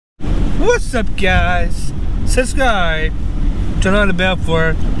What's up, guys? Subscribe, turn on the bell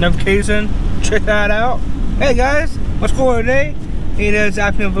for notification. Check that out. Hey guys, what's going on today? It is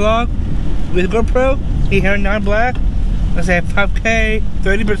afternoon vlog with GoPro Hero 9 Black. I say 5K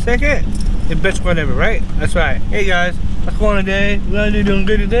 30 per second. The best one ever, right? That's right. Hey guys, what's going on today? We're doing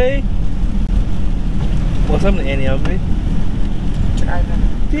good today. What's up, Annie Ugly? Driving.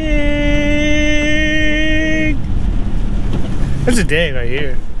 Ding! That's a day right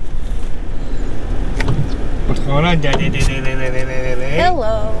here. What's going on, Daddy?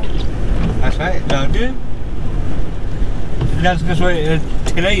 Hello. That's right, dog, dude. That's what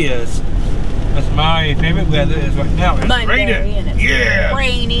today is. That's my favorite weather is right now. It's Monday, raining. and it's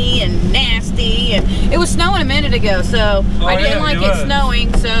rainy and nasty, and it was snowing a minute ago, so I didn't like it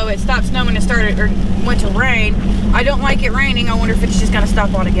snowing, so it stopped snowing and started or went to rain. I don't like it raining. I wonder if it's just gonna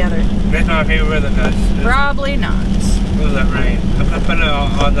stop altogether. That's my favorite weather, guys. Probably not. What was that rain? I'm gonna put it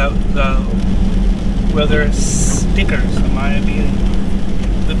on the weather stickers on my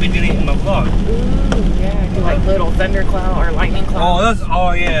beginning of my vlog. Ooh, yeah, like little thundercloud or lightning clouds.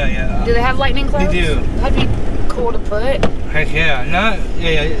 Oh yeah. Do they have lightning clouds? They do. That'd be cool to put. Heck yeah,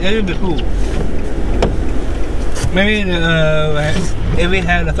 that'd be cool. Maybe if we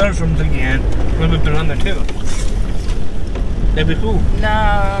had the thunderstorms again, we would put it on there too. That'd be cool.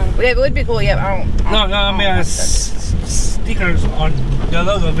 No, it would be cool. Yeah, I mean stickers on the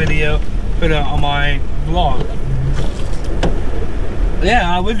logo video, put it on my vlog.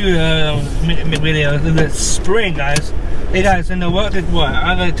 Yeah, I would do videos in the spring, guys. Hey guys, you know what? Guess what?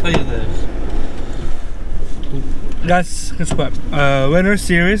 I'm gonna tell you this. Guys, guess what? Winter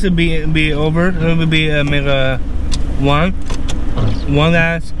series will be over. It will be one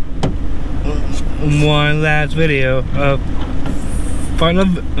last video of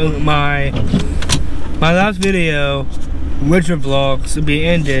my last video. Winter vlogs will be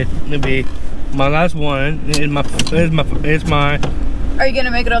ended. It'll be my last one. It's my. Are you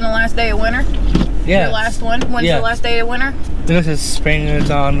gonna make it on the last day of winter? Yeah. Your last one? When's the last day of winter? This is spring is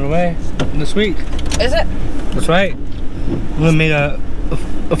on the way this week. Is it? That's right. I'm gonna make a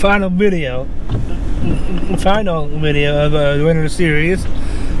final video. Of the winter series.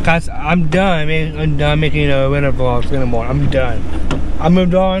 Guys, I'm done. I'm done making winter vlogs anymore. I'm done. I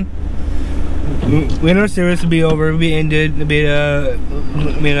moved on. Winter series will be over. It'll be ended. It'll be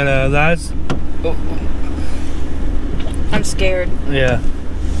last. I'm scared. Yeah.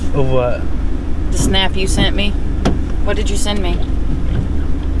 Of what? The snap you sent me. What did you send me?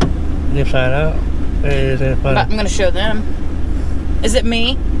 You find out. I'm gonna show them. Is it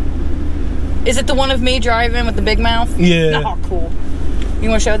me? Is it the one of me driving with the big mouth? Yeah. Oh, cool. You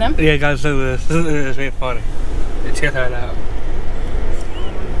wanna show them? Yeah, guys, look at this. This is really funny. Check that out.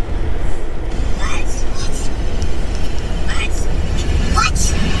 What?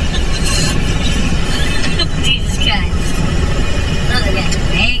 Jesus Christ. Look at that.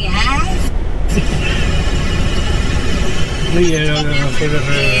 Hey, guys. Yeah.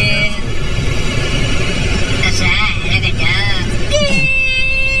 That's right. Look at that.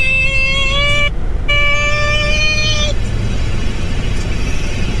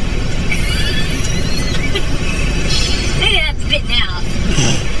 Look at that spit now.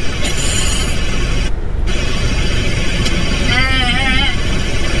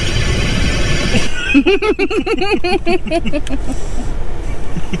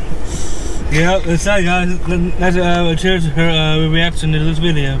 Yeah, that's that, guys. That's cheers to her reaction to this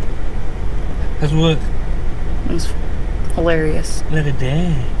video. That's what. It was hilarious. Look at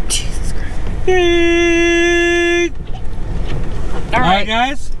that. Jesus Christ. Alright,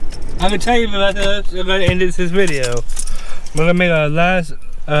 guys. I'm gonna tell you about this. I'm gonna end this video. We're gonna make a last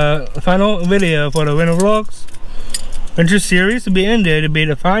final video for the winter vlogs. Winter series to be ended. It'll be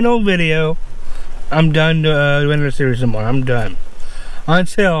the final video. I'm done the winter series anymore. I'm done.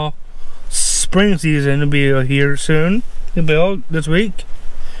 Until spring season will be here soon. It'll be all this week.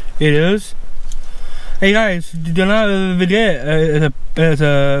 It is. Hey guys, do not forget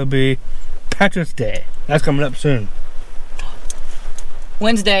it'll be Patrick's Day. That's coming up soon.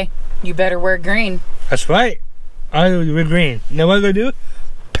 Wednesday. You better wear green. That's right. I will wear green. Now what I'm gonna do?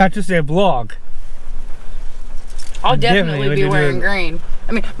 Patrick's Day vlog. I'll definitely be wearing green.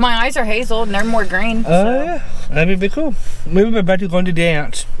 I mean, my eyes are hazel and they're more green. So. Yeah, that'd be cool. Maybe we're about to go to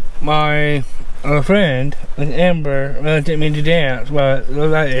dance. My friend, Amber, took me to dance, but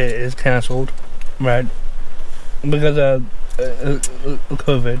that is canceled, right? Because of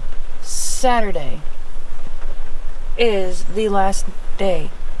COVID. Saturday is the last day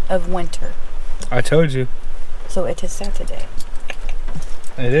of winter. I told you. So it is Saturday.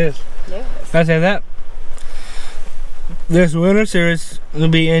 It is. Yes. Can I say that? this winter series will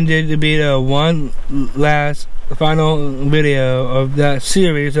be ended to be the one last final video of that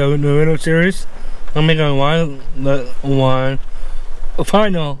series of the winter series. I'm making one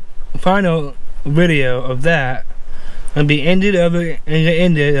final video of that. And be ended of it, and the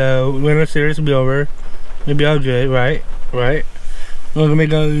ended winter series will be over. It'll be all good, right? Right. We're gonna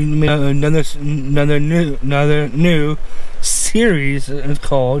make another new series. It's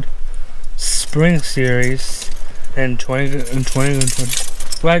called Spring Series in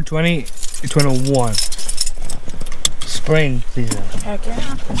 2021. Spring season. Heck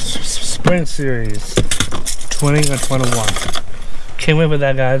yeah. Spring Series 2021. Can't wait for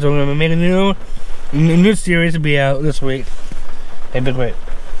that, guys. We're gonna make a new series to be out this week. It'd be great.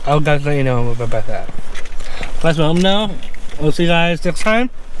 I'll guys let you know about that. Let's let them know. We'll see you guys next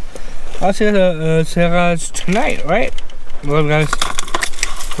time. I'll see you guys tonight, right? Love you guys.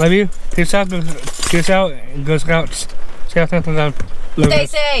 Love you. Peace out. Peace out. Go Scouts. Scouts next time. Stay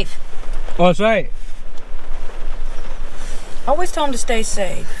safe. Oh, that's right. Always tell them to stay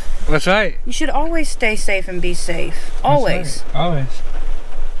safe. That's right. You should always stay safe and be safe. Always. Right. Always.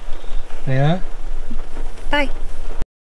 Yeah. Bye.